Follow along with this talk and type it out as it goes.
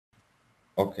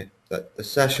Okay, the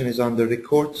session is on the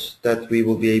record that we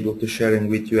will be able to sharing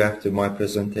with you after my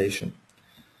presentation.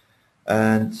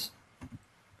 And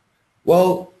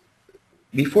well,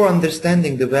 before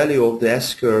understanding the value of the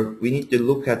S-curve, we need to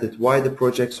look at it why the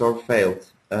projects are failed.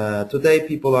 Today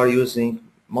people are using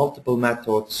multiple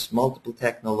methods, multiple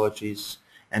technologies,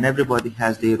 and everybody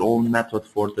has their own method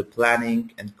for the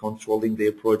planning and controlling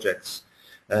their projects.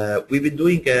 We've been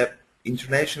doing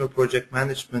international project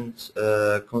management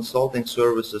consulting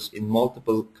services in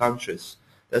multiple countries.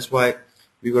 That's why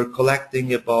we were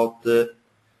collecting about the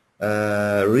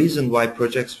reason why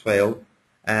projects fail,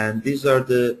 and these are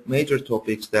the major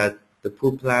topics: that the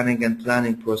poor planning and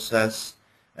planning process,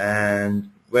 and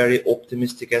very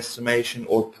optimistic estimation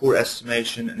or poor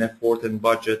estimation and effort and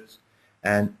budget,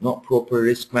 and not proper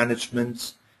risk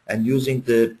management, and using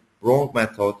the wrong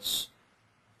methods,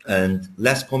 and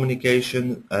less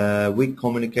communication, weak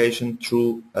communication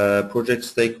through project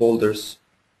stakeholders,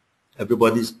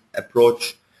 everybody's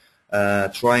approach,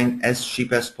 trying as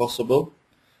cheap as possible.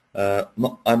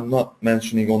 I'm not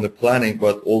mentioning only planning,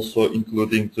 but also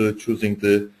including choosing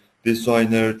the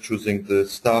designer, choosing the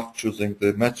staff, choosing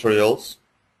the materials.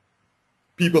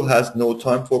 People has no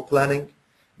time for planning.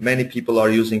 Many people are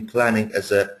using planning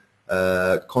as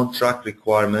a contract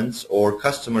requirements or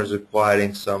customers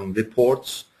requiring some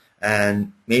reports,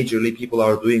 and majorly people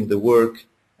are doing the work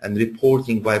and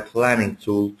reporting by planning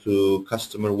to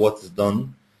customer what is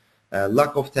done.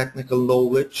 Lack of technical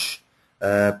knowledge.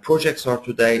 Projects are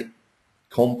today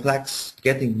complex,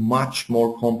 getting much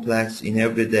more complex in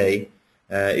every day.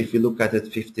 If you look at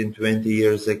it 15, 20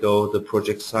 years ago, the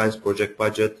project size, project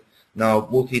budget, now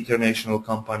multi-international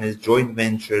companies, joint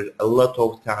venture, a lot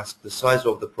of tasks, the size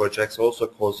of the projects also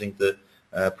causing the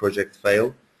project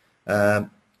fail.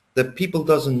 The people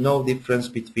doesn't know difference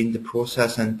between the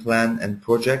process and plan and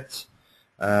projects.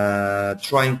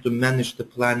 Trying to manage the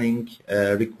planning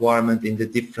requirement in the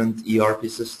different ERP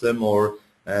system or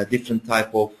different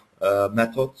type of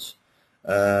methods.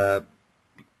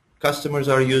 Customers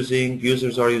are using,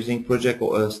 users are using, project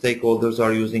stakeholders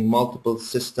are using multiple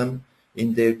system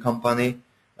in their company,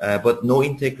 but no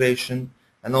integration,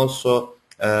 and also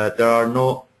there are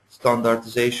no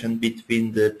standardization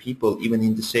between the people, even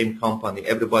in the same company.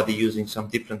 Everybody using some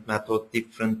different method,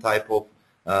 different type of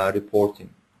reporting.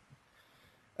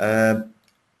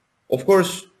 Of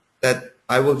course, that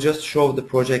I will just show the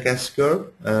project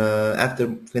S-curve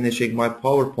after finishing my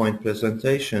PowerPoint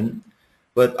presentation,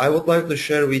 but I would like to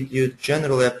share with you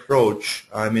general approach.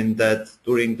 I mean that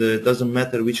during the, doesn't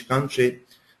matter which country,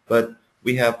 but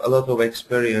we have a lot of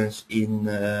experience in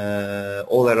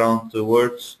all around the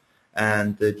world,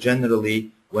 and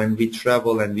generally when we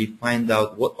travel and we find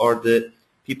out what are the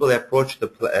people approach the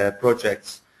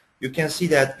projects, you can see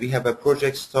that we have a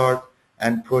project start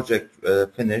and project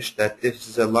finish, that this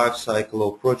is a life cycle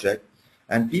of project,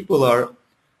 and people are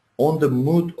on the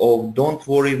mood of don't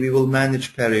worry, we will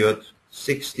manage period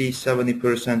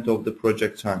 60-70% of the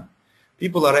project time.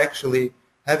 People are actually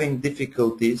having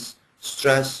difficulties,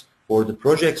 stress for the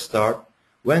project start.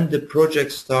 When the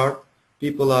project start,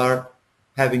 people are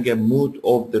having a mood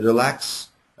of the relax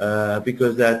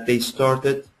because that they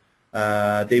started,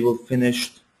 they will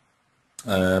finish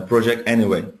project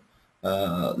anyway.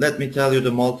 Let me tell you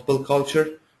the multiple culture.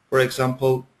 For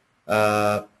example,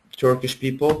 Turkish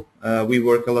people, we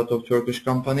work a lot of Turkish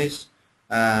companies,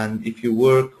 and if you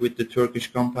work with the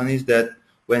Turkish companies, that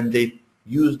when they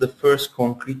use the first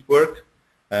concrete work,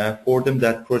 for them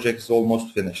that project is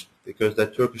almost finished, because the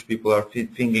Turkish people are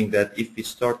thinking that if we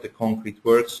start the concrete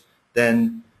works,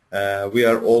 then we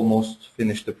are almost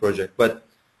finished the project. But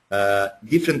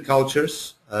different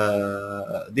cultures,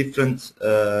 different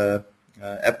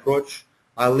approach.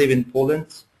 I live in Poland.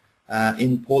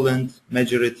 In Poland,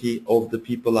 majority of the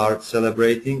people are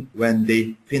celebrating when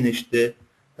they finish the,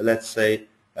 let's say,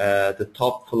 the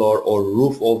top floor or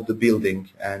roof of the building,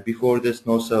 and before this,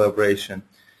 no celebration.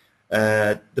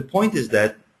 The point is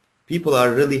that people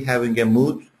are really having a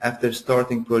mood after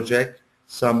starting project,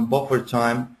 some buffer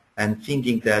time, and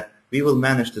thinking that we will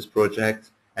manage this project,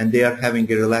 and they are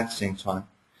having a relaxing time.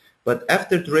 But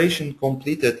after duration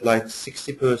completed like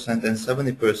 60% and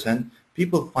 70%,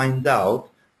 people find out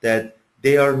that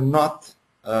they are not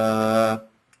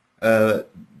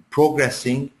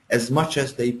progressing as much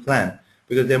as they plan,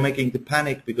 because they're making the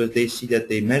panic, because they see that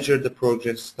they measure the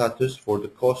project status for the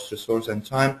cost, resource, and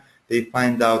time. They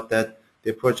find out that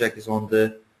the project is on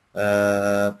the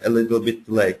a little bit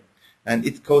delay, and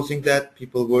it's causing that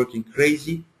people working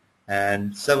crazy,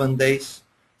 and 7 days,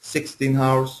 16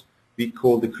 hours. We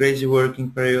call the crazy working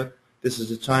period. This is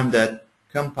the time that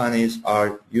companies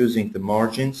are using the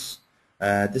margins.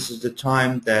 This is the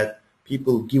time that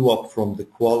people give up from the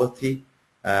quality,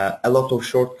 a lot of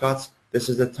shortcuts. This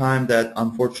is the time that,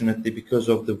 unfortunately, because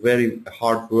of the very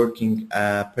hard working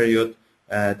period,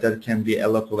 there can be a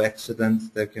lot of accidents,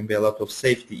 there can be a lot of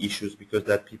safety issues because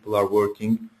that people are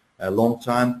working a long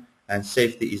time and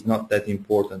safety is not that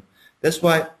important. That's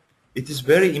why it is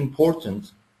very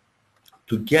important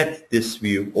to get this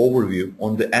overview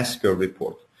on the S-curve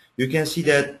report. You can see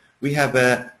that we have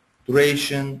a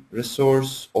duration,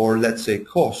 resource, or let's say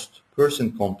cost,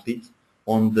 person complete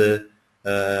on the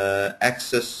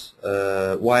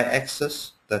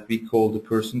y-axis that we call the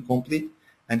person complete,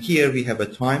 and here we have a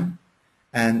time,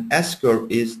 and S-curve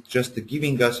is just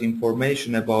giving us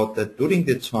information about that during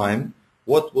the time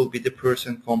what will be the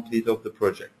person complete of the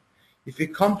project. If we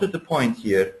come to the point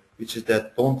here, which is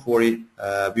that don't worry,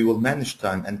 we will manage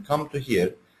time, and come to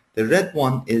here, the red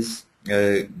one is,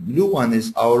 blue one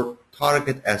is our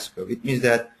target S-curve. It means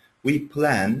that we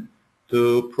plan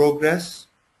to progress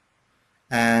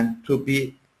and to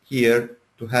be here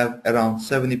to have around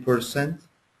 70%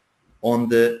 on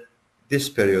this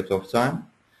period of time.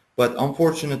 But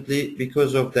unfortunately,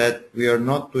 because of that, we are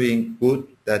not doing good,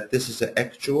 that this is an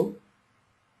actual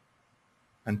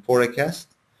and forecast.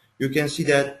 You can see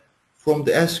that from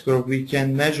the S-curve we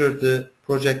can measure the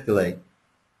project delay.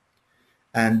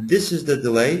 And this is the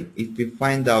delay. If we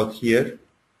find out here,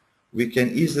 we can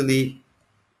easily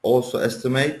also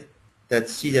estimate that,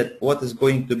 see that what is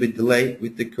going to be delayed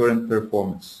with the current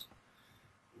performance.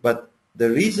 But the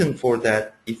reason for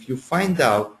that, if you find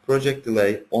out project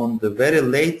delay on the very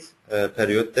late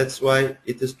period, that's why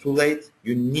it is too late.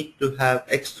 You need to have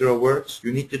extra works,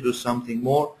 you need to do something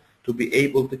more to be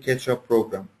able to catch up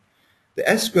program. The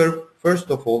S-curve,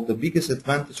 first of all, the biggest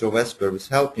advantage of S-curve is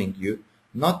helping you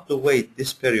not to wait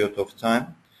this period of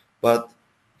time, but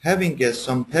having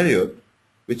some period,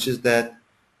 which is that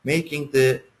making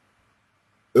the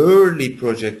early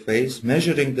project phase,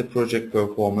 measuring the project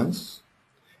performance,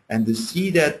 and to see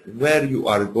that where you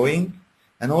are going,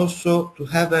 and also to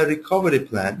have a recovery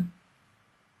plan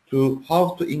to how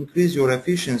to increase your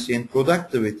efficiency and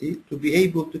productivity to be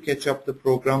able to catch up the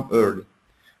program early.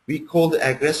 We call the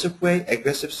aggressive way,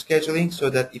 aggressive scheduling, so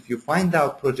that if you find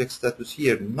out project status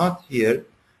here, not here,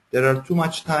 there are too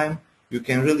much time, you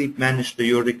can really manage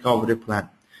your recovery plan.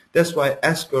 That's why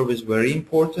S-curve is very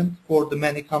important for the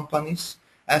many companies.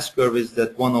 S-curve is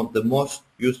that one of the most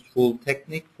useful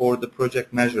technique for the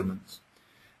project measurements.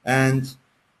 And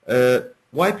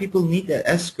why people need the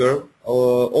S-curve,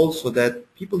 also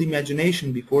that people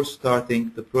imagination before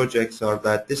starting the projects are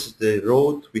that this is the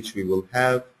road which we will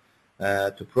have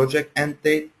to project end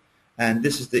date, and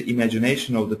this is the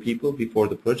imagination of the people before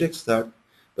the project start.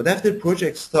 But after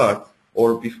project start,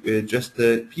 or just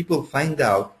the people find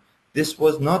out this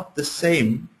was not the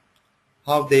same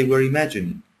how they were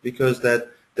imagining, because that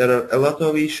there are a lot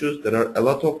of issues, there are a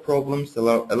lot of problems, there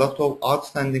are a lot of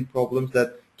outstanding problems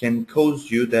that can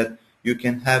cause you that you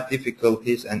can have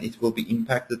difficulties and it will be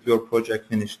impacted your project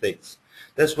finish dates.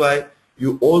 That's why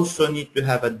you also need to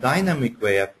have a dynamic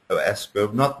way of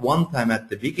S-curve, not one time at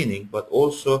the beginning, but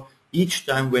also each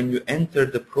time when you enter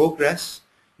the progress,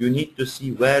 you need to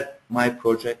see where my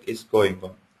project is going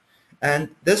on. And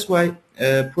that's why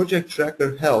Project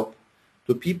Tracker help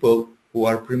to people who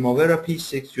are Primavera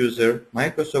P6 user,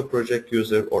 Microsoft Project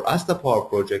user, or AstaPower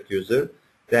Project user,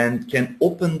 then can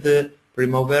open the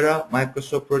Primavera,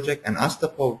 Microsoft Project, and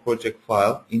AstaPower Project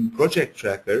file in Project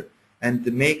Tracker and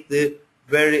to make the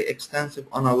very extensive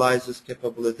analysis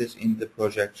capabilities in the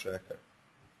Project Tracker.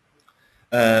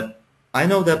 I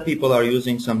know that people are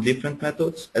using some different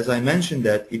methods. As I mentioned,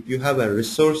 that if you have a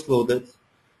resource-loaded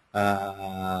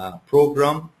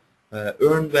program,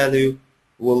 earn value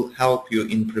will help you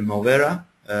in Primavera,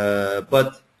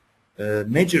 but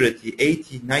majority,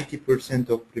 80–90%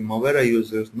 of Primavera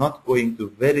users not going to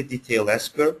very detailed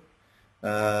S-curve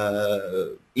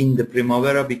in the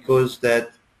Primavera because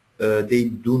that they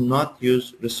do not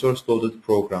use resource-loaded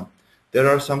program. There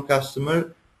are some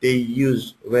customers, they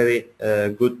use very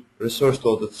good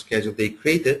resource-loaded schedule they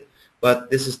created, but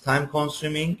this is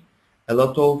time-consuming, a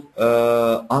lot of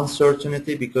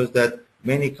uncertainty because that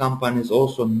many companies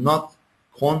also not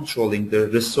controlling the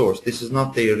resource. This is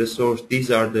not their resource, these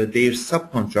are their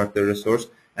subcontractor resource,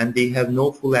 and they have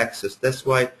no full access. That's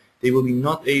why they will be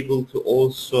not able to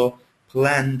also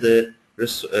plan their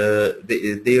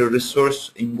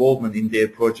resource involvement in their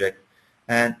project.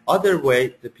 And other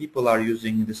way the people are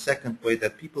using the second way,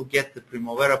 that people get the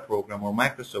Primavera program or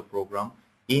Microsoft program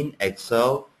in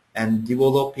Excel and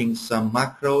developing some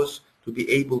macros to be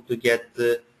able to get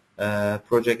the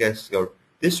project S-curve.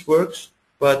 This works,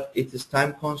 but it is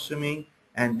time consuming,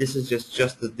 and this is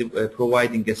just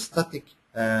providing a static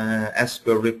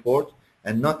SQL report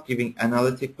and not giving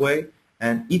analytic way,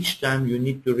 and each time you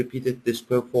need to repeat it, this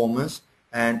performance,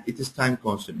 and it is time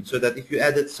consuming. So that if you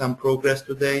added some progress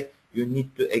today, you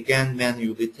need to again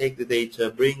manually take the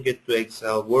data, bring it to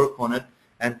Excel, work on it,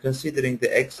 and considering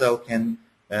the Excel can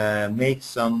make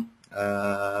some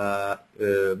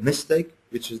mistake,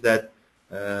 which is that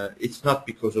it's not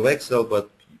because of Excel, but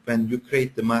when you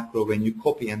create the macro, when you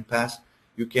copy and paste,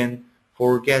 you can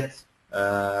forget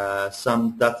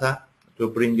some data to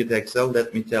bring it to Excel.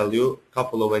 Let me tell you a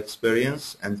couple of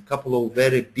experience and couple of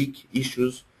very big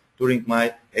issues during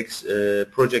my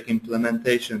project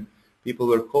implementation. People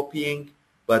were copying,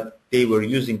 but they were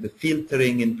using the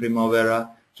filtering in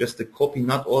Primavera, just to copy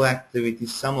not all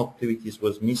activities, some activities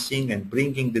was missing, and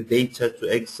bringing the data to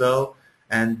Excel,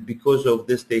 and because of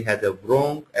this they had a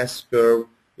wrong S-curve.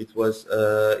 It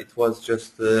was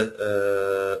just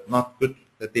not good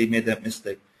that they made that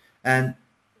mistake. And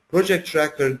Project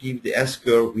Tracker gives the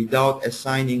S-curve without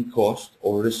assigning cost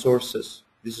or resources.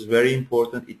 This is very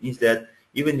important. It means that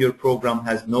even your program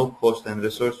has no cost and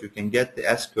resource, you can get the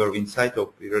S-curve inside of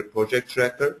your Project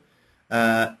Tracker.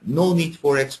 No need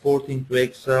for exporting to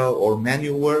Excel or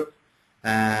manual work.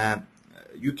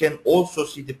 You can also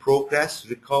see the progress,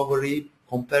 recovery,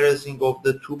 comparison of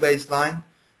the two baseline.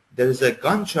 There is a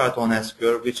Gantt chart on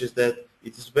S-curve, which is that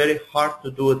it is very hard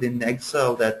to do it in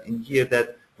Excel. That in here,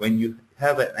 that when you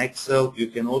have an Excel, you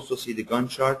can also see the Gantt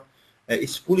chart.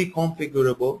 It's fully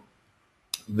configurable,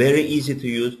 very easy to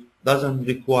use, doesn't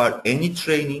require any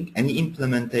training, any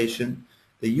implementation.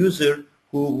 The user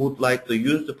who would like to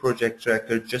use the Project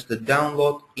Tracker just to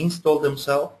download, install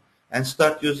themselves, and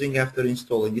start using after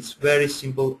installing. It's very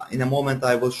simple. In a moment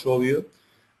I will show you.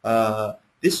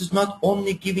 This is not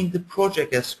only giving the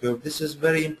project S-curve. This is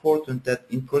very important that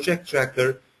in Project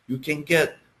Tracker you can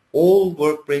get all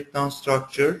work breakdown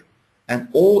structure and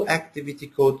all activity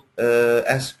code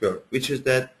S-curve, which is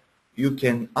that you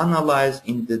can analyze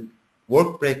in the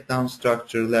work breakdown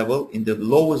structure level, in the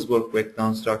lowest work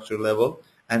breakdown structure level,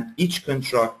 and each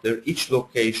contractor, each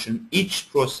location,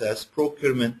 each process,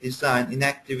 procurement, design in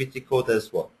activity code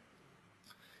as well.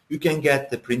 You can get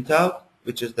the printout,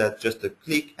 which is that just a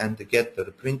click and to get the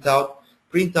printout.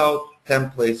 Printout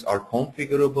templates are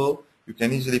configurable. You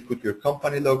can easily put your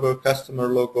company logo, customer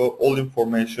logo, all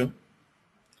information.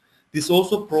 This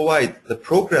also provides the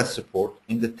progress support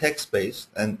in the text-based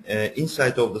and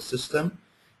inside of the system.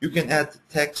 You can add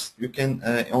text, you can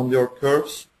on your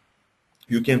curves,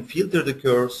 you can filter the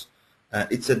curves.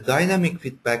 It's a dynamic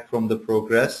feedback from the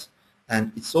progress,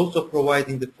 and it's also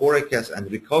providing the forecast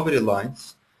and recovery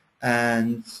lines,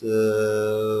 and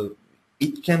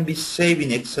it can be saved in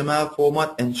XML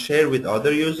format and shared with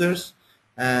other users,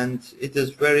 and it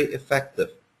is very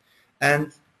effective.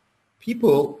 And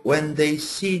people, when they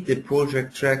see the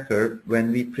Project Tracker,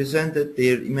 when we presented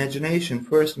their imagination,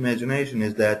 first imagination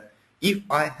is that if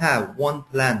I have one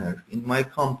planner in my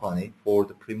company for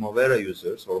the Primavera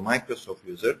users or Microsoft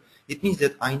user, it means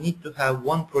that I need to have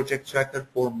one Project Tracker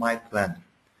for my planner.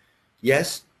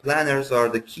 Yes, planners are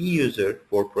the key user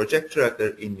for Project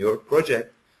Tracker in your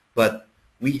project, but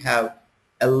we have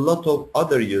a lot of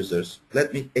other users.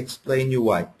 Let me explain you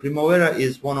why. Primavera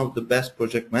is one of the best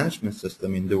project management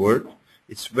system in the world.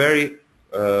 It's very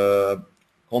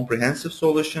comprehensive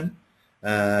solution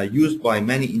used by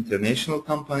many international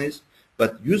companies,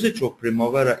 but usage of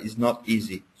Primavera is not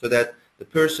easy. So that the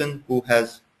person who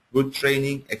has good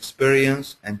training,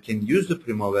 experience, and can use the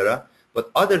Primavera, but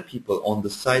other people on the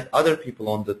site, other people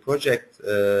on the project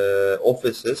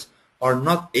offices are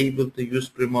not able to use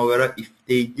Primavera if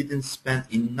they didn't spend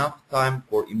enough time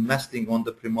for investing on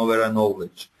the Primavera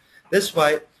knowledge. That's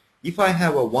why if I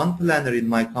have a one planner in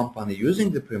my company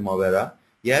using the Primavera,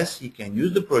 yes, he can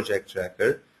use the Project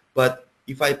Tracker, but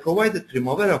if I provide the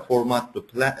Primavera format to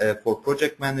for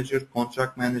project manager,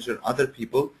 contract manager, other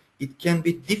people, it can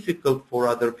be difficult for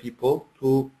other people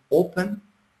to open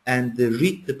and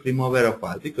read the Primavera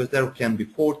file, because there can be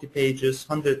 40 pages,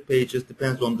 100 pages,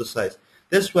 depends on the size.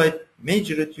 That's why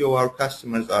majority of our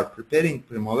customers are preparing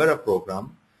Primavera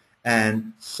program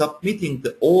and submitting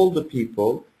all the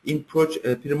people in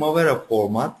Primavera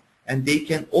format, and they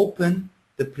can open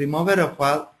the Primavera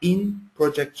file in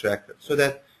Project Tracker, so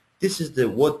that this is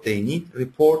what they need,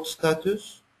 report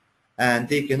status, and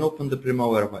they can open the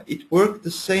Primavera file. It works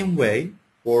the same way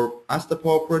for Asta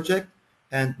Power Project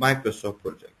and Microsoft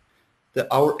Project.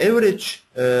 Our average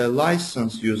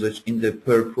license usage in the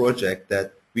per project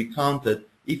that we counted,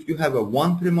 if you have a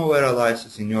one Primavera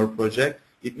license in your project,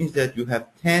 it means that you have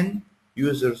 10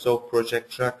 users of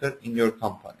Project Tracker in your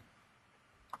company.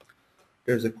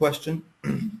 There's a question.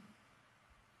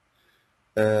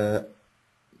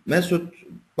 Mr.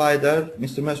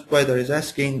 Mesut Baydar is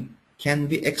asking, can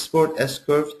we export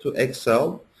S-curve to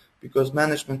Excel? Because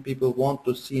management people want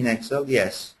to see in Excel.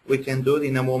 Yes, we can do it.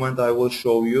 In a moment I will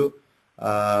show you.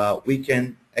 We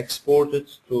can export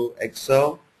it to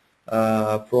Excel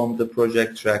from the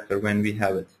project tracker when we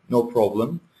have it. No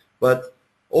problem. But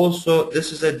also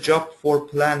this is a job for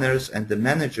planners and the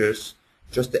managers,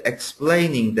 just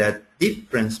explaining that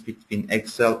difference between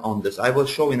Excel on this. I will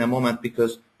show in a moment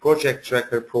because project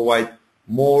tracker provide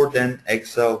more than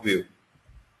Excel view.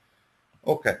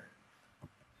 Okay.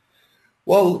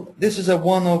 Well, this is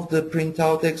one of the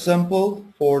printout example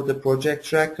for the project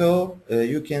tracker.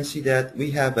 You can see that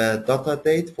we have a data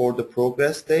date for the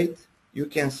progress date. You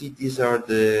can see these are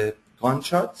the Gantt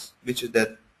charts, which is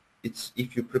that it's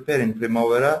if you prepare in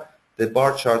Primavera, the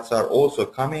bar charts are also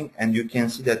coming, and you can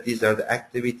see that these are the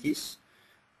activities.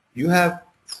 You have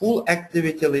full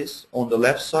activity list on the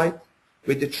left side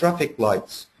with the traffic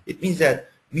lights. It means that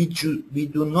we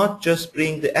do not just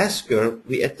bring the S-curve,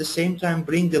 we at the same time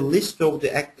bring the list of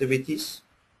the activities,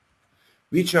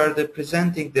 which are the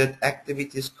presenting that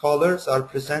activities colors are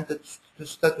presented to the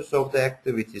status of the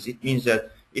activities. It means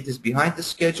that it is behind the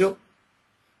schedule,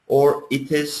 or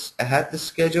it is ahead the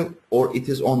schedule, or it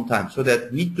is on time. So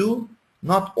that we do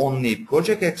not only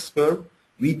project S-curve,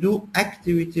 we do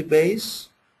activity based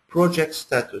project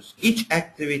status. Each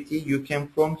activity you can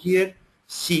from here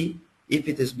see if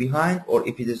it is behind, or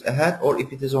if it is ahead, or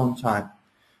if it is on time.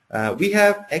 We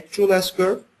have actual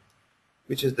S-curve,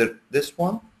 which is this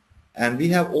one, and we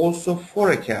have also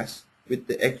forecast with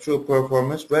the actual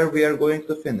performance where we are going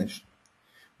to finish.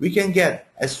 We can get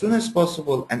as soon as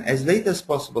possible and as late as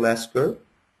possible S-curve.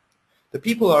 The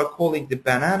people are calling the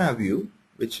banana view,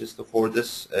 which is for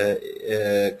this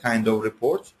kind of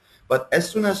reports. But as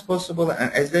soon as possible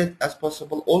and as late as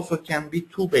possible also can be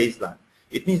two baseline.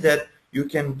 It means that you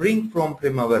can bring from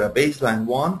Primavera baseline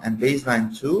 1 and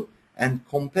baseline 2 and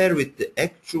compare with the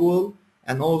actual,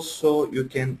 and also you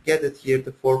can get it here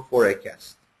for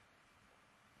forecast.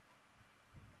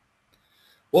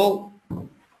 Well,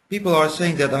 people are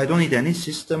saying that I don't need any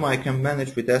system, I can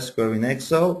manage with S-curve in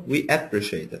Excel. We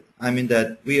appreciate it. I mean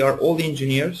that we are all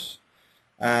engineers,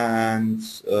 and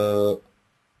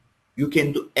you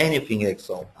can do anything in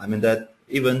Excel. I mean that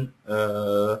even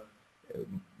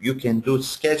you can do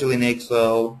schedule in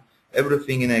Excel,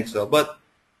 everything in Excel. But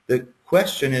the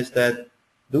question is that,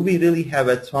 do we really have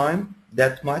a time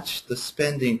that much the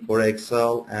spending for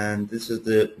Excel? And this is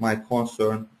my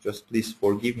concern. Just please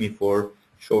forgive me for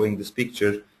showing this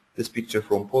picture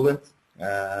from Poland,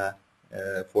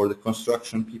 for the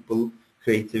construction people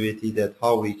creativity, that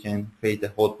how we can create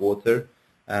a hot water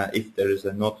if there is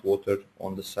a not water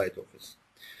on the site office.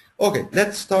 Okay,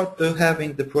 let's start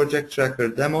having the project tracker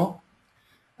demo.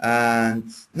 And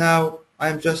now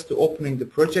I'm just opening the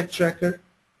project tracker.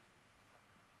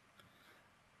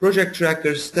 Project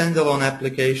tracker standalone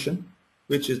application,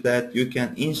 which is that you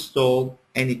can install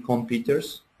any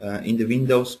computers in the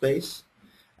Windows space.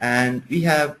 And we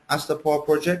have Asta Power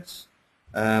Projects,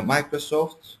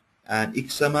 Microsoft, and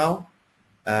XML,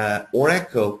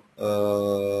 Oracle,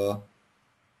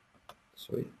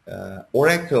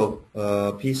 Oracle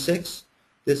P6,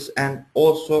 this, and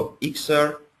also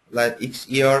XR, like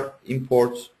XER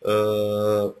import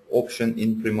option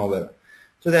in Primavera.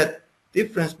 So that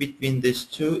difference between these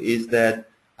two is that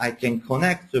I can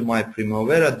connect to my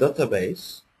Primavera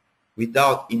database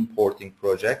without importing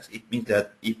projects. It means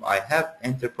that if I have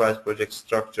enterprise project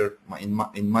structure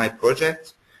in my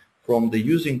project, from the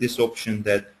using this option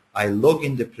that I log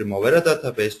in the Primavera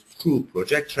database through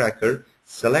project tracker,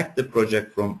 select the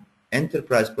project from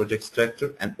enterprise project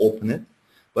structure and open it.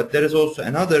 But there is also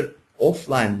another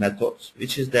offline method,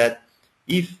 which is that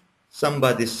if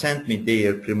somebody sent me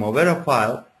their Primavera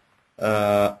file,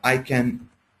 I can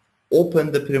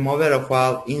open the Primavera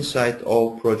file inside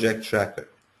of project tracker.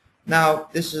 Now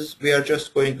this is, we are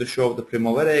just going to show the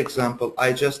Primavera example.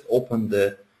 I just opened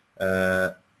the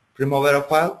Primavera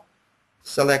file,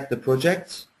 select the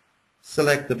project,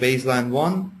 select the baseline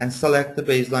 1 and select the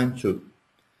baseline 2.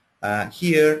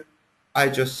 Here I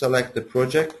just select the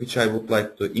project which I would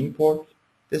like to import.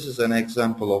 This is an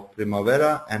example of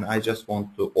Primavera, and I just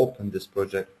want to open this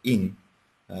project in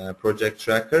project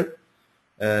tracker.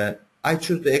 I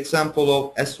choose the example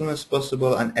of as soon as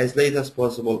possible and as late as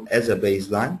possible as a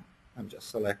baseline. I'm just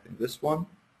selecting this one,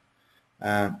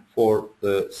 and for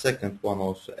the second one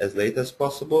also as late as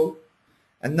possible.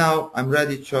 And now I'm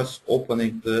ready, just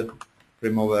opening the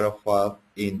Primavera file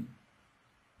in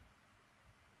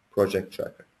project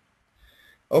tracker.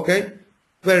 Okay,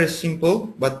 very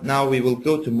simple, but now we will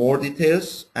go to more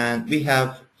details, and we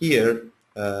have here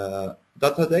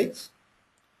data dates.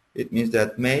 It means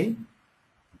that May,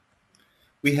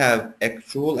 we have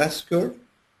actual S-curve,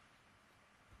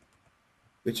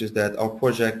 which is that our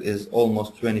project is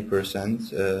almost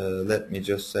 20%. Let me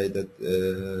just say that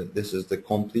this is the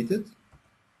completed.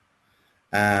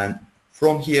 And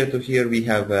from here to here we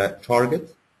have a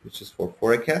target, which is for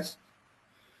forecast.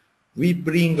 We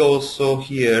bring also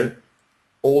here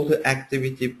all the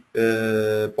activity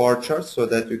bar charts so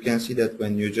that you can see that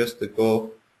when you just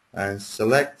go and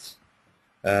select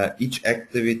each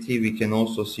activity, we can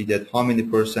also see that how many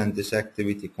percent this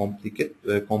activity completed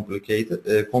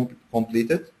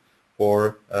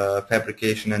for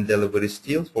fabrication and delivery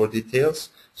steel for details,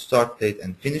 start date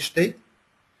and finish date.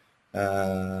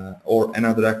 Or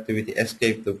another activity,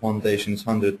 escape the foundation, is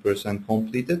 100%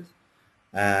 completed.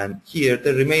 And here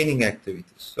the remaining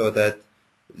activities, so that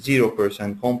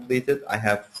 0% completed. I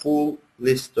have full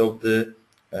list of the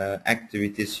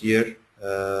activities here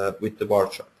with the bar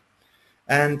chart.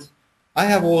 And I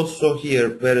have also here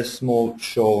very small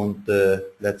shown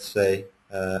the, let's say,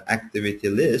 activity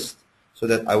list, so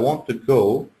that I want to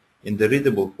go in the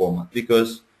readable format,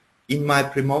 because in my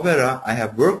Primavera I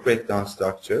have work breakdown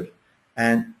structure,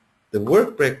 and the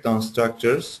work breakdown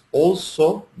structures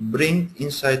also bring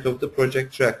inside of the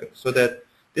project tracker, so that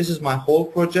this is my whole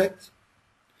project.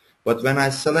 But when I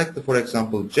select, for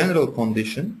example, general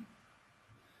condition,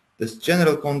 this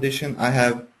general condition, I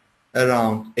have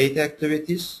around 8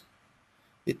 activities.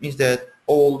 It means that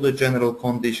all the general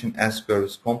condition S-curve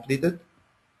is completed.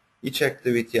 Each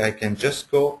activity I can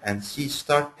just go and see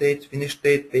start date, finish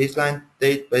date,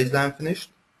 baseline finished.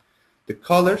 The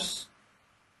colors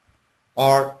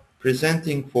are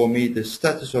presenting for me the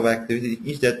status of activity. It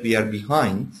means that we are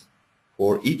behind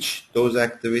for each those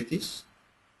activities.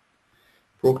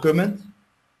 Procurement,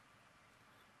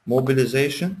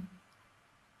 mobilization,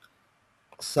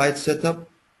 site setup,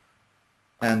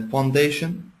 and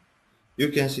foundation. You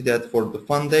can see that for the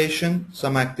foundation,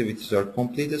 some activities are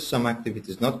completed, some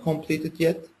activities not completed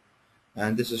yet.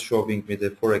 And this is showing me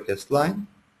the forecast line.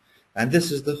 And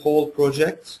this is the whole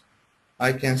project.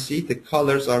 I can see the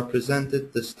colors are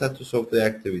presented, the status of the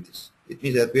activities. It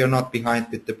means that we are not behind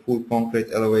with the pool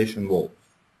concrete elevation wall.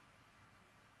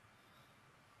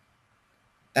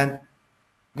 And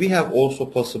we have also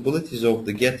possibilities of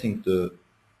the getting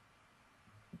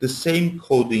the same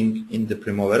coding in the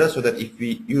Primavera, so that if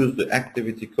we use the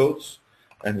activity codes,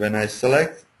 and when I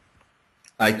select,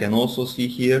 I can also see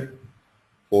here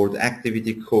for the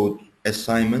activity code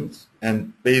assignment,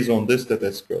 and based on this that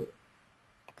S-curve.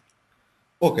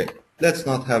 Okay, let's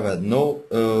not have a no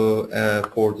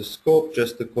for the scope,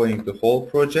 just going to whole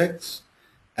projects,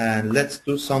 and let's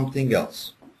do something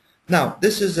else. Now,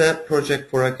 this is a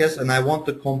project forecast, and I want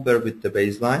to compare with the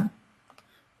baseline.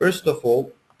 First of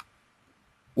all,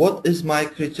 what is my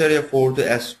criteria for the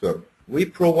S-curve? We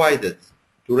provided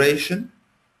duration,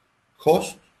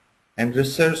 cost, and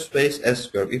reserve space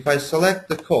S-curve. If I select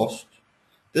the cost,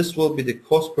 this will be the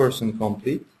cost person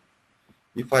complete.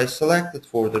 If I select it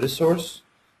for the resource,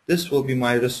 this will be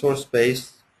my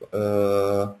resource-based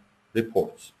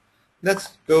reports.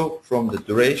 Let's go from the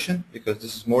duration, because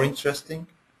this is more interesting.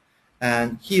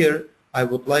 And here I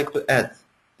would like to add,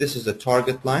 this is a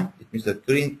target line. It means that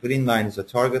green line is a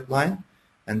target line,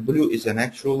 and blue is an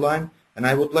actual line. And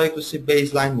I would like to see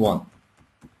baseline 1.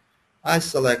 I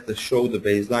select the show the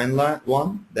baseline line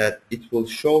 1, that it will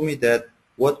show me that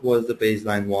what was the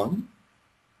baseline 1.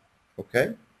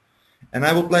 Okay. And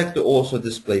I would like to also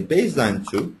display baseline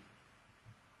 2.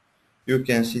 You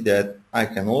can see that I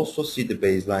can also see the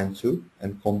baseline 2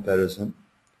 and comparison.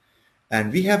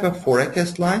 And we have a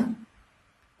forecast line.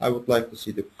 I would like to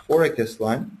see the forecast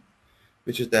line,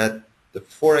 which is that the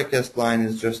forecast line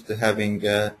is just having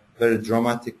a very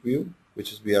dramatic view,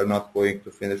 which is we are not going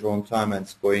to finish on time and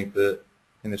it's going to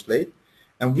finish late.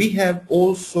 And we have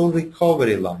also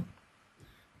recovery line.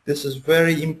 This is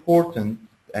very important.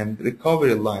 And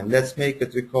recovery line, let's make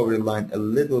it recovery line a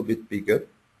little bit bigger.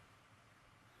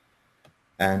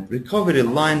 And recovery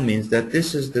line means that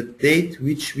this is the date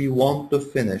which we want to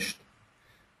finish.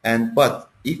 And but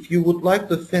if you would like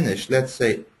to finish, let's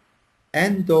say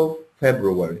end of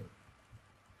February,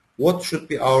 what should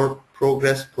be our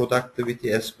progress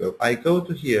productivity S-curve? I go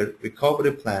to here,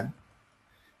 recovery plan,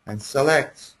 and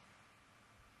select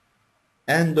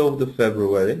end of the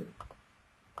February.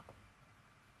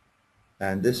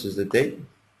 And this is the date.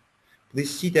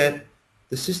 Please see that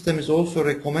the system is also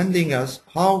recommending us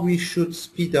how we should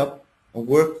speed up and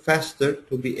work faster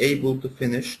to be able to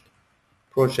finish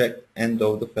project end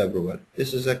of the February.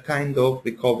 This is a kind of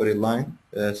recovery line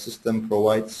system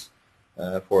provides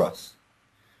for us.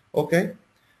 Okay.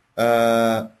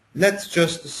 let's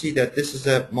just see that this is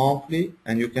a monthly,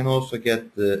 and you can also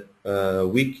get the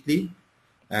weekly,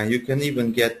 and you can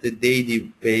even get the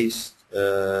daily based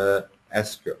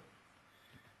SQL.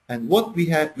 And what we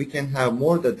have, we can have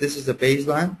more that this is a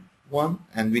baseline one,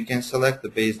 and we can select the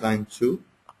baseline 2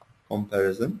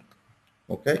 comparison.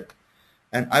 Okay,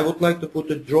 and I would like to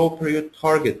put a draw period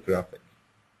target graphic,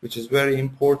 which is very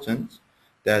important,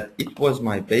 that it was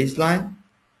my baseline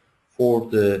for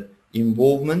the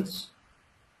involvement,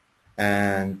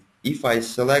 and if I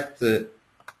select the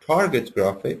target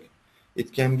graphic,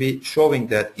 it can be showing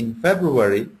that in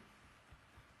February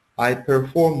I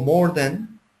perform more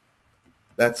than,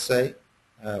 let's say,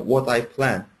 what I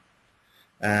planned,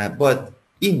 but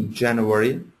in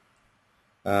January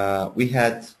we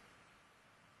had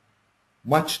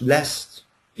much less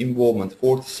involvement,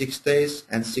 46 days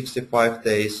and 65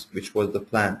 days, which was the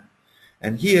plan.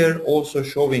 And here also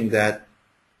showing that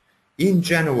in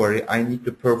January I need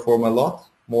to perform a lot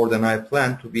more than I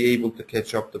planned to be able to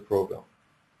catch up the program.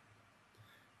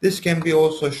 This can be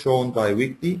also shown by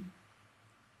weekly,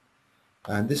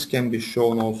 and this can be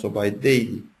shown also by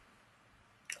daily.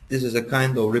 This is a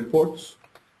kind of reports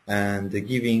and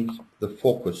giving the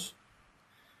focus.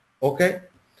 Okay,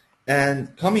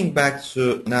 and coming back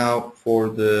to now for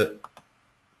the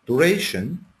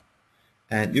duration,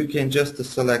 and you can just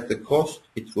select the cost,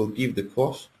 it will give the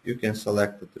cost. You can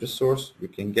select the resource, you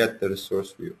can get the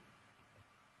resource view.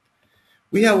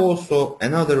 We have also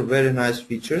another very nice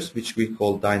features which we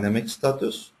call dynamic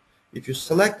status. If you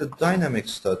select the dynamic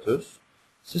status,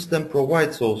 system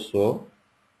provides also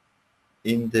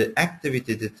in the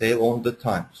activity detail on the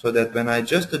time, so that when I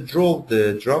just draw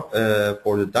the drop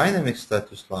for the dynamic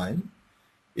status line,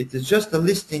 it is just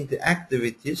listing the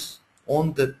activities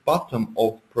on the bottom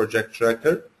of project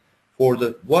tracker for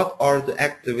the what are the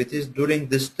activities during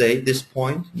this day, this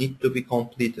point need to be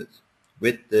completed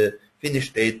with the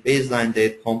finish date, baseline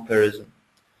date comparison.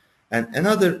 And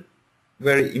another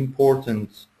very important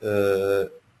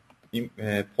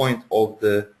point of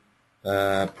the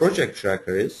project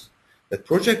tracker is that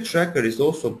project tracker is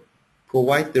also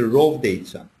provide the raw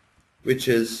data, which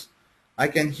is I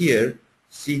can here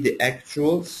see the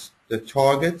actuals, the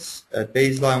targets,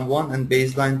 baseline 1 and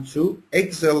baseline 2,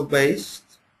 Excel based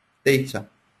data,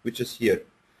 which is here.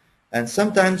 And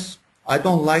sometimes I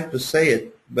don't like to say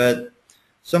it, but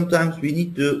sometimes we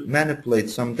need to manipulate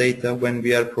some data when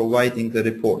we are providing the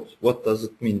report. What does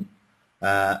it mean?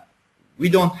 We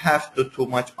don't have to too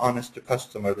much honest to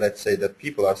customer. Let's say that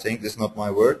people are saying, this is not my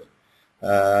word,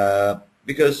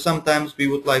 because sometimes we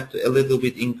would like to a little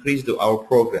bit increase our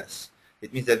progress.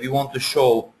 It means that we want to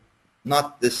show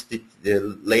not this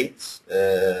late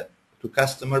to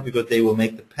customer, because they will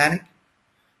make the panic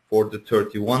for the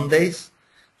 31 days,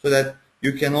 so that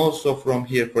you can also from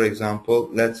here, for example,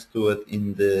 let's do it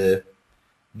in the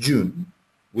June.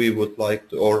 We would like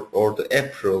to, or the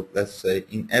April, let's say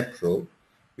in April,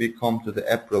 we come to the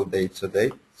April data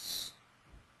dates.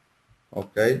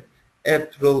 Okay,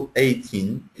 April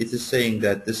 18, it is saying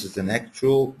that this is an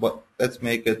actual, but let's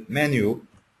make it menu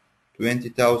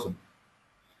 20,000.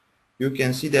 You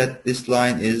can see that this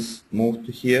line is moved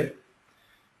to here,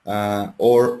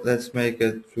 or let's make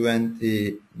it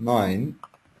 29.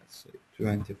 Let's say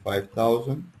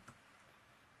 25,000.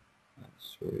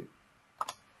 Sorry.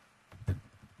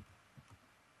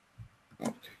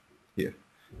 Okay, here.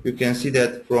 You can see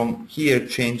that from here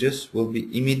changes will be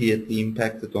immediately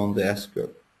impacted on the SQL.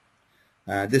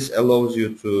 This allows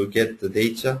you to get the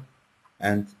data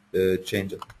and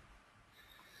change it.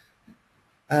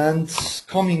 And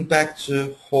coming back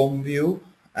to home view,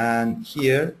 and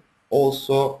here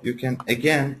also you can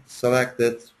again select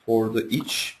it for the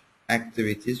each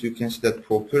activities. You can see that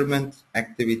procurement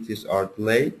activities are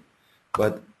delayed,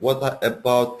 but what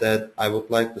about that I would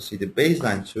like to see the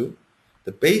baseline 2.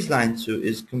 The baseline 2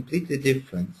 is completely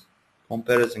different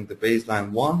comparison the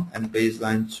baseline 1 and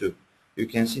baseline 2. You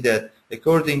can see that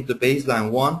according to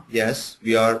baseline 1, yes,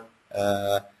 we are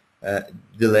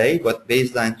delay, but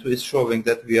baseline 2 is showing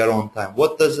that we are on time.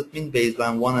 What does it mean,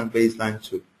 baseline 1 and baseline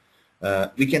 2?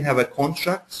 We can have a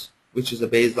contract, which is a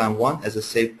baseline 1 as a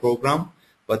safe program,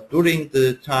 but during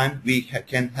the time we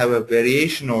can have a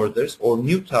variation orders or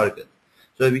new target.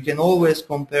 So we can always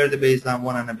compare the baseline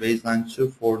 1 and a baseline 2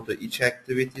 for the each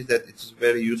activity. That it is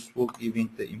very useful, giving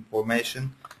the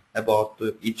information about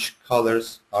the each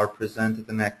colors are presented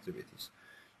in activities.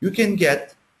 You can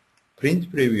get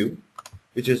print preview,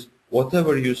 which is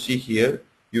whatever you see here,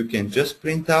 you can just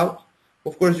print out.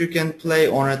 Of course, you can play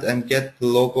on it and get the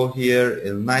logo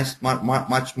here, nice,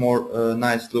 much more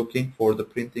nice looking for the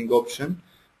printing option.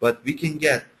 But we can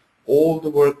get all the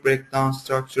work breakdown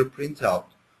structure printout,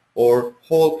 or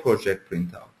whole project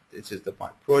printout. This is my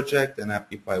project, and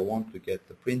if I want to get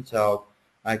the printout,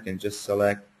 I can just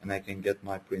select and I can get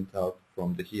my printout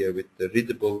from here with the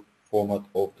readable format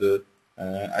of the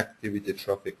activity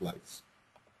traffic lights.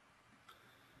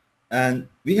 And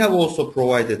we have also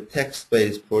provided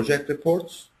text-based project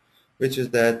reports, which is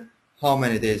that how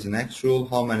many days in actual,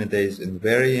 how many days in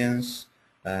variance,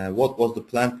 what was the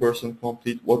planned person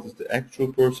complete, what is the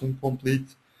actual person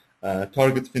complete,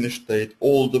 target finish date,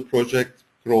 all the project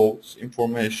goals,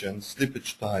 information,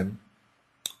 slippage time,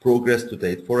 progress to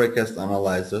date, forecast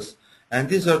analysis. And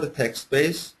these are the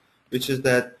text-based, which is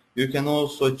that you can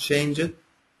also change it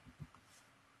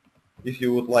if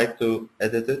you would like to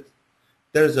edit it.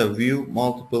 There's a view,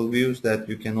 multiple views that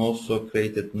you can also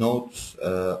create notes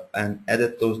and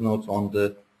edit those notes on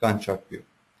the Gantt chart view.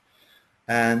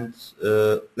 And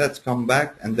let's come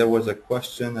back, and there was a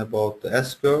question about the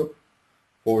S-curve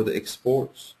for the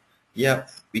exports. Yeah,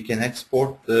 we can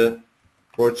export the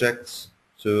projects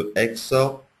to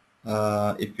Excel.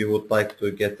 If you would like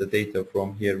to get the data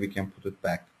from here, we can put it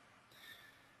back.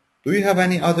 Do you have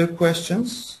any other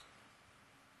questions?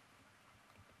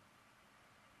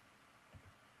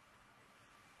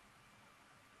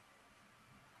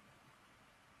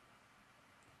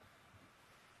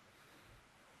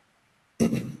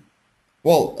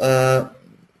 Well,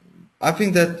 I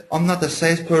think that I'm not a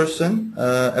salesperson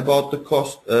about the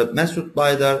cost. Mesut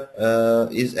Baydar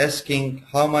is asking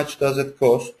how much does it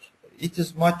cost. It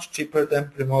is much cheaper than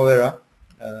Primavera.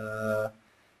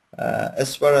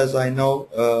 As far as I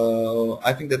know,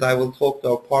 I think that I will talk to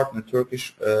our partner,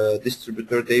 Turkish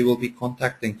distributor. They will be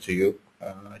contacting to you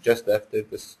just after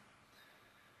this.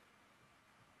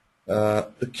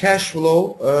 The cash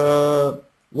flow,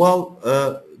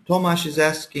 Tomasz is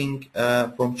asking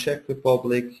from Czech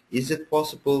Republic, is it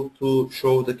possible to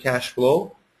show the cash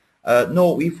flow?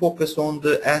 No, we focus on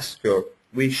the S-curve.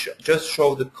 We just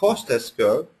show the cost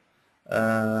S-curve,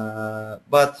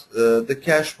 but the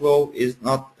cash flow is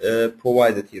not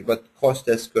provided here, but cost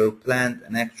S-curve, planned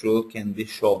and actual can be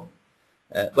shown.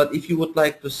 But if you would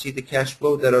like to see the cash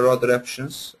flow, there are other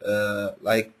options,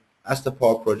 like Asta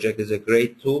Power Project is a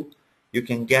great tool. You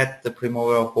can get the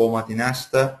Primavera format in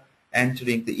Asta,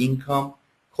 entering the income,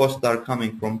 costs are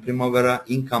coming from Primavera,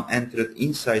 income entered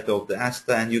inside of the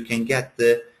Asta, and you can get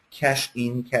the cash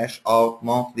in, cash out,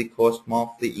 monthly cost,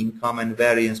 monthly income, and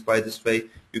variance. By this way,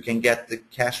 you can get the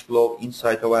cash flow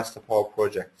inside of Asta Power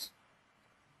Project.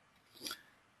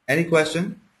 Any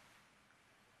question?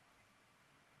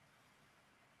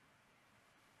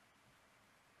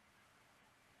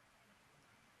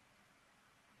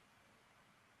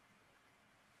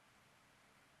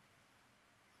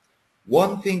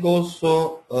 One thing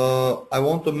also I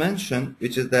want to mention,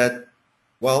 which is that,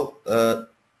 well,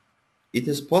 it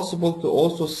is possible to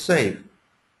also save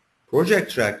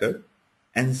Project Tracker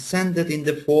and send it in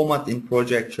the format in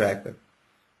Project Tracker.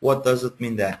 What does it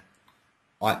mean that?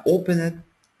 I open it,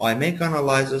 I make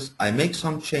analysis, I make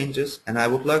some changes, and I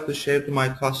would like to share to my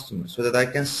customers so that I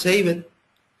can save it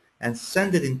and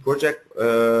send it in Project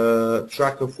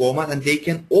Tracker format, and they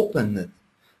can open it.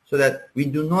 So that we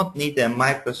do not need a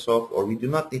Microsoft or we do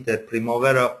not need a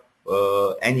Primavera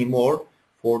anymore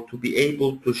to be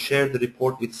able to share the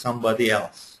report with somebody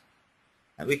else.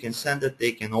 And we can send it,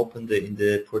 they can open in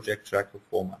the Project Tracker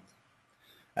format.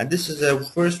 And this is a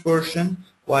first version,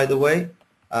 by the way.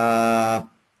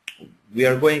 We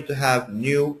are going to have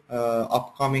new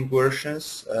upcoming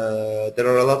versions. There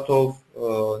are a lot of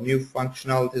new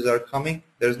functionalities are coming.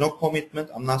 There's no commitment.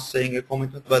 I'm not saying a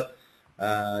commitment, but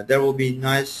there will be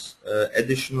nice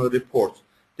additional reports.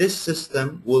 This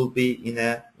system will be in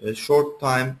a short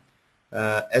time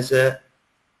as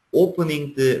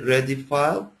opening the ready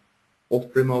file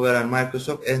of Primavera and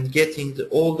Microsoft and getting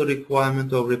all the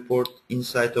requirement of report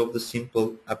inside of the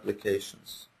simple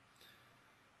applications.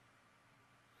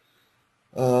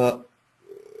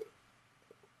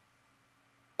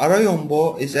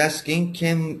 Arayombo is asking,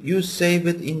 can you save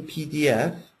it in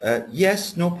PDF?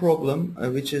 Yes, no problem,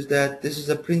 which is that this is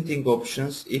a printing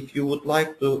options. If you would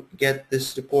like to get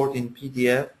this report in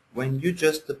PDF, when you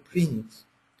just print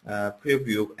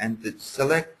preview and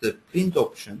select the print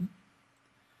option,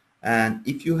 and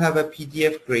if you have a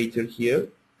PDF creator here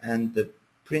and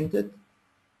print it,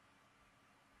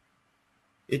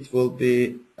 it will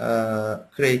be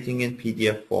creating in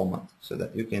PDF format, so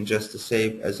that you can just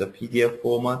save as a PDF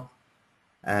format,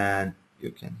 and you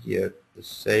can here the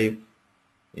save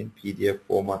in PDF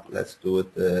format. Let's do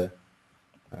it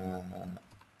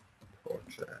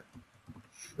Project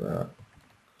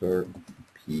Tracker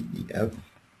PDF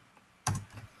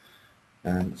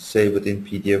and save it in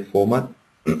PDF format.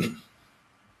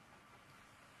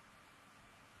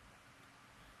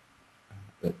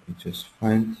 just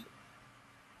find.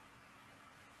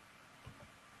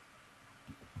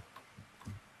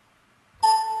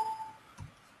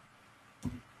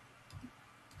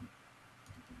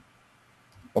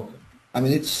 Okay, I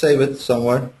mean, it's save it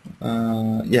somewhere.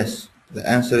 Yes, the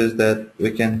answer is that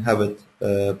we can have it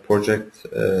project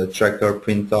tracker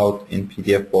printout in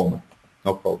PDF format.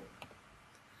 No problem.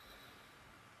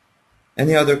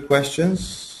 Any other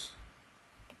questions?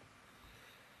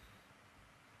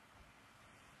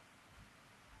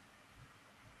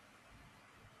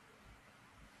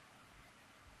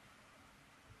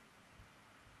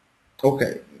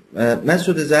 Okay.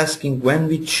 Masood is asking, when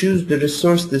we choose the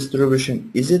resource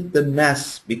distribution, is it the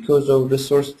mass because of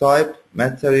resource type,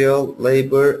 material,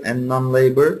 labor, and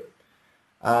non-labor?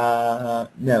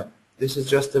 No, this is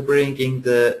just bringing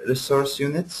the resource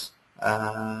units,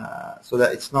 so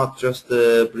that it's not just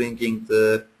bringing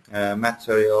the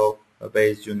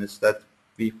material-based units, that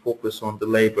we focus on the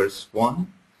labors one.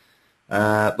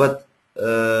 But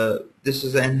this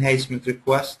is an enhancement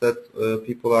request that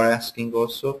people are asking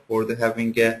also for the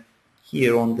having a,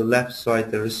 here on the left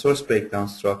side, the resource breakdown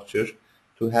structure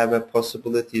to have a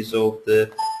possibilities of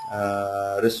the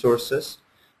resources.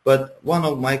 But one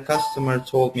of my customers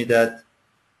told me that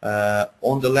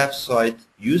on the left side,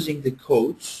 using the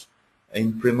codes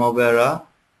in Primavera,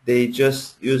 they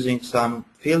just using some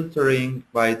filtering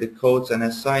by the codes and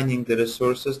assigning the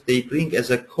resources. They bring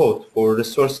as a code for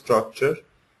resource structure,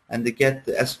 and they get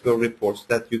the SQL reports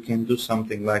that you can do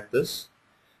something like this.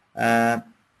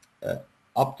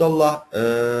 Abdullah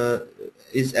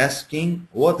is asking,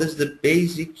 what is the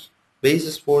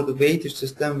basis for the weightage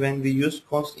system when we use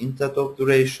cost instead of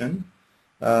duration?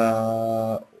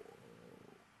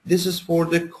 This is for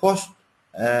the cost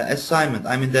assignment.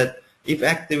 I mean that if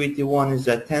activity 1 is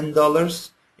at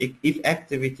 $10, if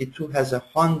activity 2 has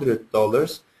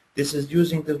 $100, this is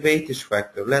using the weightage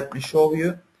factor. Let me show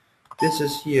you. This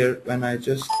is here when I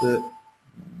just okay,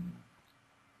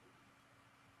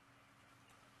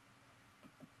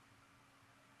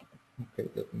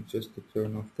 let me just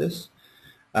turn off this.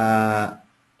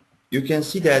 You can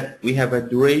see that we have a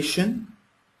duration,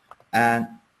 and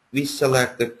we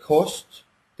select the cost.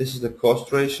 This is the cost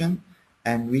duration,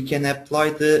 and we can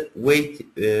apply the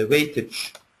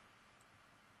weightage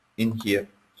in here,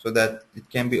 so that it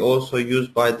can be also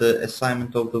used by the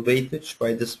assignment of the weightage.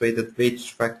 By this way, the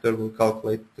weightage factor will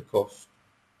calculate the cost.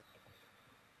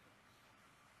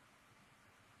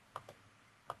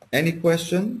 Any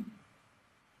question?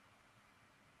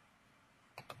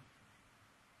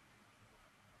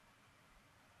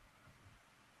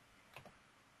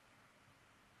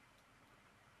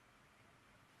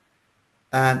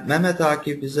 And Mehmet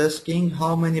Akif is asking,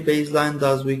 how many baseline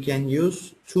does we can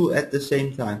use? 2 at the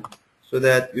same time, so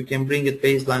that you can bring it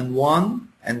baseline 1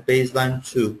 and baseline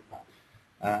 2.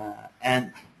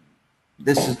 And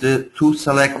this is the 2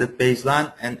 selected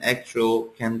baseline, and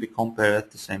actual can be compared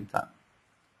at the same time.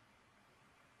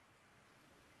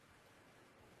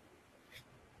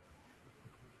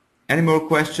 Any more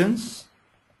questions?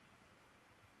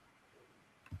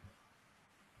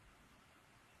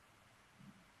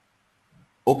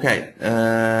 Okay,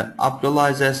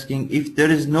 Abdullah is asking, if there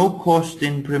is no cost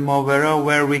in Primavera,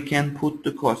 where we can put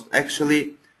the cost?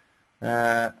 Actually,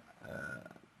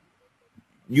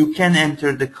 you can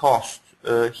enter the cost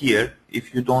here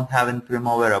if you don't have in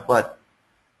Primavera, but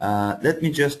let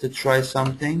me just try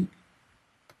something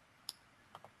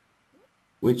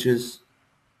which is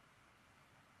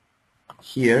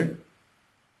here.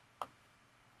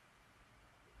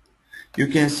 You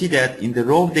can see that in the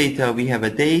raw data we have a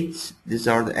date. These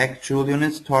are the actual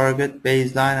units, target,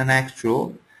 baseline, and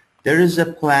actual. There is a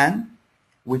plan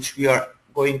which we are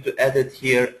going to edit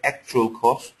here, actual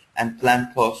cost and plan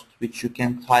cost, which you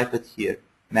can type it here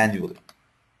manually.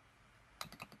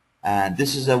 And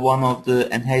this is one of the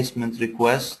enhancement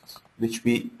requests which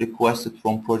we requested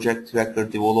from project tracker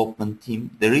development team.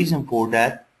 The reason for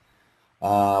that,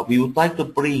 we would like to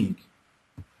bring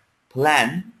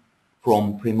plan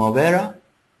from Primavera,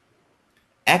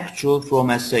 actual from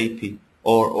SAP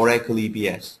or Oracle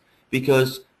EBS,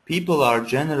 because people are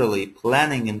generally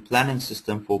planning in planning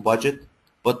system for budget,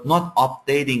 but not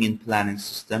updating in planning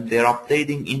system. They are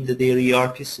updating in their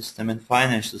ERP system and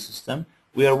financial system.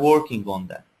 We are working on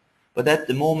that. But at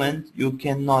the moment, you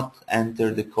cannot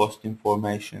enter the cost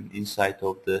information inside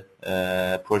of the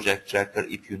project tracker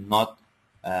if you not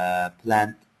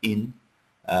planned in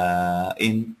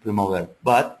Primavera.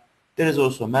 But there is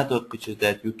also a method which is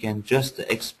that you can just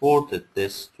export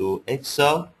this to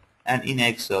Excel, and in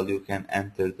Excel you can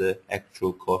enter the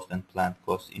actual cost and planned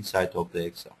cost inside of the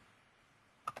Excel.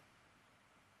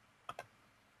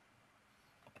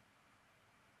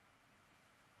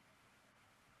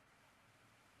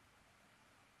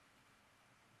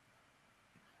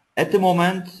 At the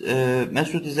moment,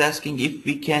 Mesut is asking if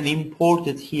we can import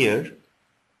it here.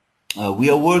 We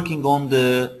are working on the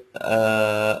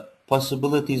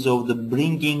possibilities of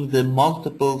bringing the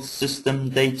multiple system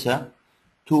data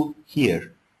to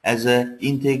here as an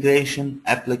integration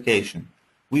application.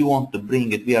 We want to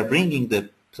bring it. We are bringing the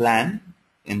plan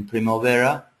in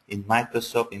Primavera, in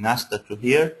Microsoft, in Asta to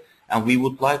here, and we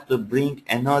would like to bring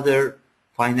another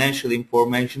financial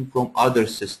information from other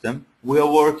system. We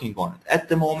are working on it. At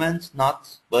the moment, not,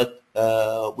 but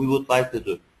we would like to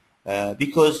do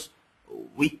because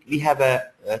we have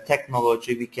a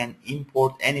technology. We can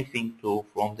import anything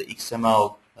from the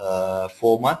XML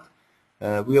format.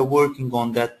 We are working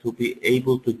on that to be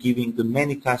able to giving the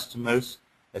many customers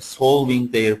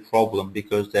solving their problem,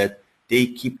 because that they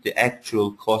keep the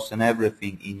actual cost and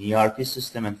everything in ERP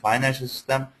system and financial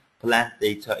system, plant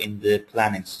data in the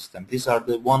planning system. These are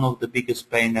one of the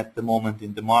biggest pain at the moment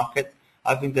in the market.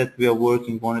 I think that we are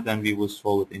working on it and we will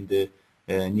solve it in the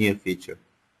near future.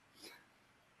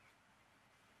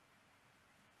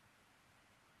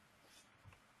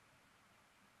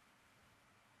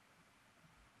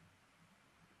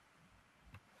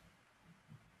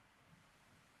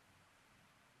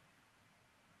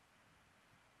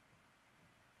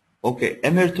 Okay,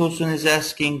 Emir Tosun is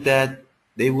asking that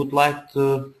they would like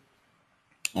to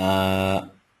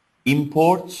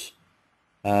import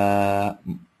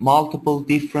multiple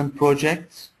different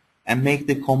projects and make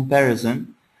the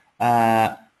comparison.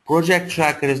 Project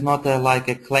tracker is not like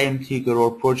a claim trigger or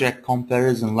project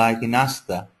comparison like in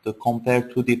Asta to compare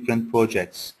two different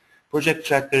projects. Project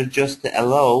tracker just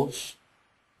allows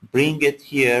bring it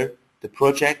here, the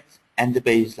project and the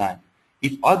baseline.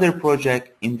 If other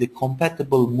project in the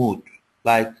compatible mood,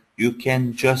 like you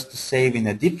can just save in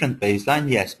a different baseline,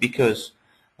 yes, because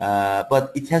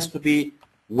but it has to be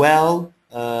well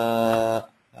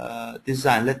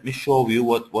designed. Let me show you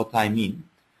what I mean.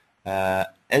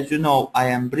 As you know, I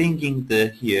am bringing the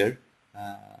here.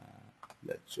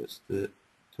 Let's just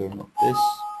turn off this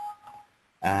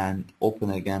and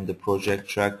open again the project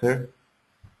tracker.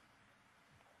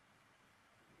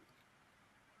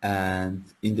 And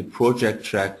in the project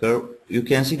tracker, you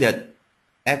can see that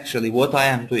actually what I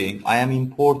am doing, I am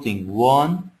importing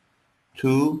 1,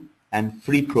 2, and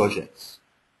 3 projects.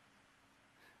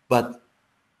 But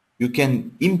you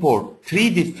can import 3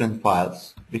 different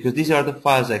files, because these are the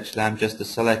files actually. I'm just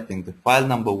selecting the file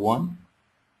number 1,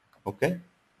 okay?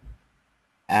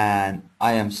 And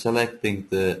I am selecting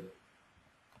the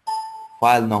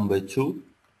file number 2.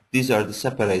 These are the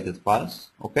separated files,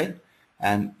 okay?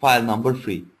 And file number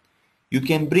 3. You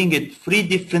can bring it 3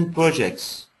 different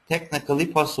projects, technically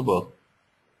possible.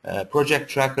 Project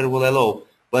tracker will allow,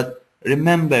 but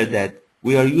remember that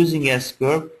we are using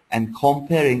S-curve and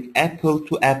comparing apple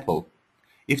to apple.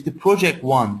 If the project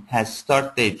 1 has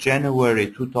start date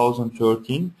January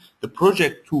 2013, the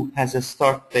project 2 has a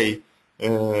start date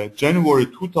January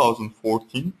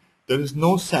 2014, there is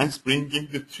no sense bringing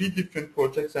the 3 different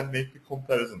projects and make the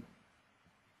comparison.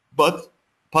 But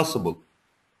possible.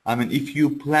 I mean, if you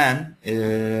plan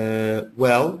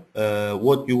well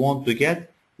what you want to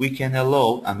get, we can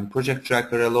allow, I mean, project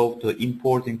tracker allow to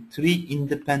importing 3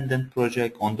 independent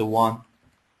projects on the one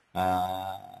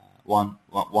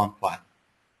file.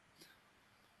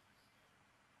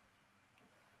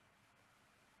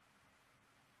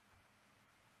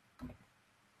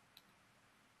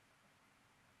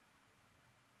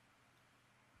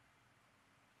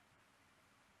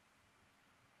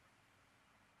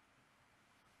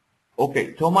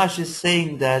 Okay, Tomasz is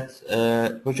saying that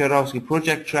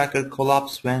project tracker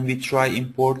collapse when we try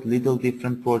import little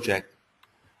different project.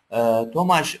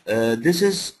 Tomasz, this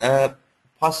is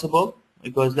possible,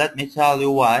 because let me tell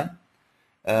you why.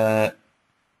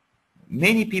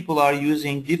 Many people are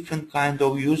using different kind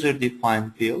of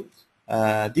user-defined fields,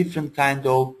 different kind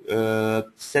of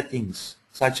settings,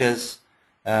 such as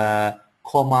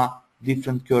comma,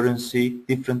 different currency,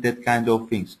 different that kind of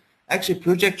things. Actually,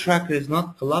 project tracker is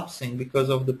not collapsing because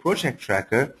of the project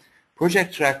tracker.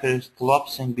 Project tracker is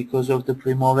collapsing because of the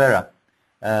Primavera.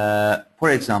 For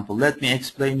example, let me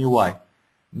explain you why.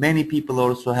 Many people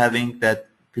also having that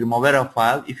Primavera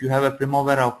file. If you have a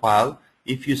Primavera file,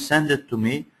 if you send it to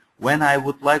me, when I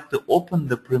would like to open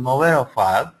the Primavera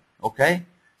file, okay,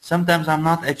 sometimes I'm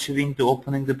not achieving to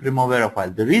opening the Primavera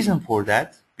file. The reason for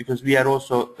that, because we are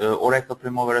also Oracle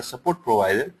Primavera support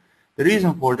provider, the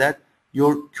reason for that,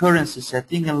 your currency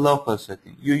setting and local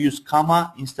setting. You use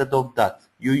comma instead of dot.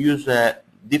 You use a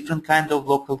different kind of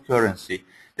local currency.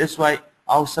 That's why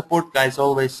our support guys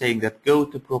always saying that go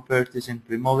to properties in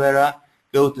Primavera,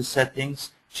 go to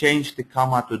settings, change the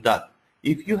comma to dot.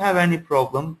 If you have any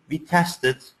problem, we test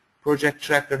it Project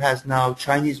Tracker has now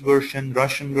Chinese version,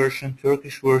 Russian version,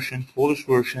 Turkish version, Polish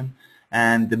version,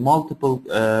 and the multiple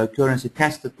currency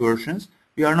tested versions.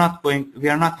 We are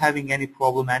not having any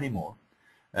problem anymore.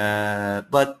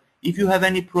 But if you have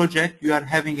any project, you are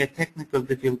having a technical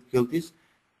difficulties,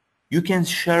 you can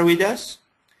share with us.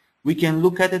 We can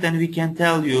look at it and we can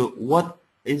tell you what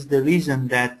is the reason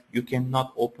that you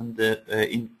cannot open the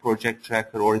in Project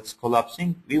Tracker or it's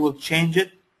collapsing. We will change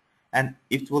it and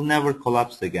it will never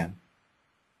collapse again.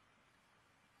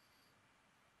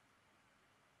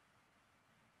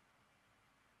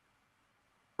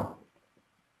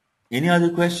 Any other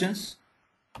questions?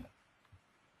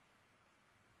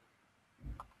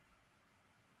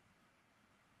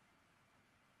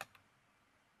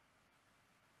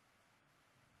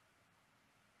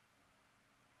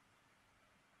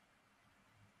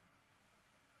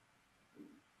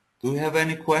 Do we have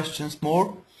any questions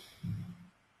more?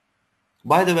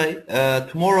 By the way,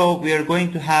 tomorrow we are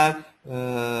going to have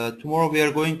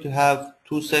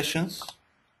two sessions,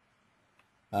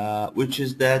 which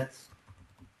is that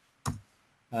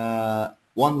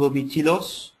one will be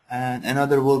TILOS and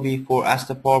another will be for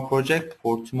Asta Power project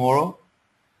for tomorrow.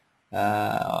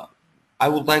 I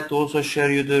would like to also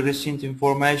share you the recent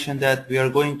information that we are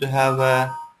going to have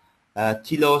a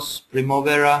TILOS,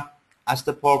 Primavera,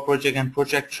 Asta Power project and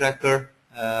Project Tracker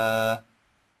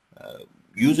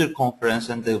user conference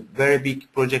and the very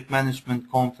big project management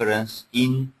conference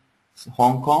in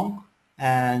Hong Kong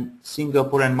and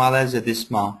Singapore and Malaysia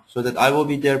this month, so that I will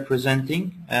be there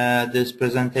presenting this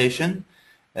presentation.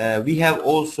 We have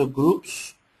also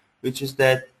groups, which is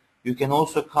that you can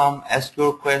also come, ask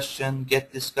your question,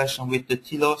 get discussion with the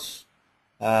TILOS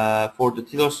for the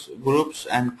TILOS groups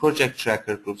and Project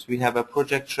Tracker groups. We have a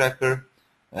Project Tracker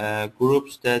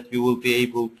groups that you will be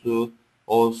able to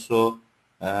also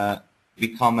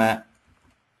become a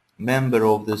member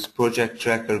of this Project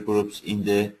Tracker groups in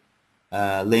the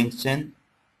LinkedIn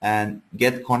and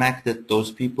get connected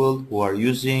those people who are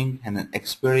using and an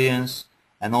experience,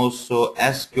 and also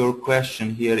ask your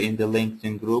question here in the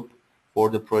LinkedIn group for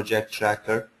the Project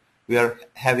Tracker. We are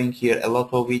having here a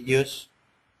lot of videos.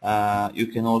 You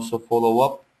can also follow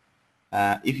up.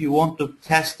 If you want to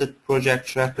test the Project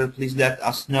Tracker, please let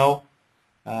us know.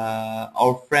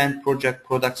 Our friend Project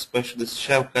Product Specialist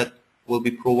Shevkat will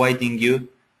be providing you.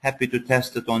 Happy to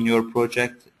test it on your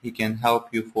project. He can help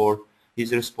you for.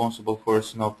 He's responsible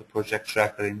person of the Project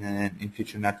Tracker in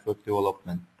future network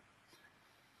development.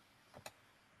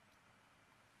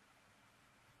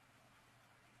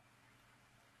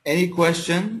 Any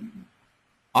question?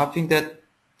 I think that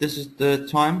this is the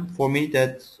time for me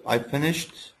that I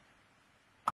finished.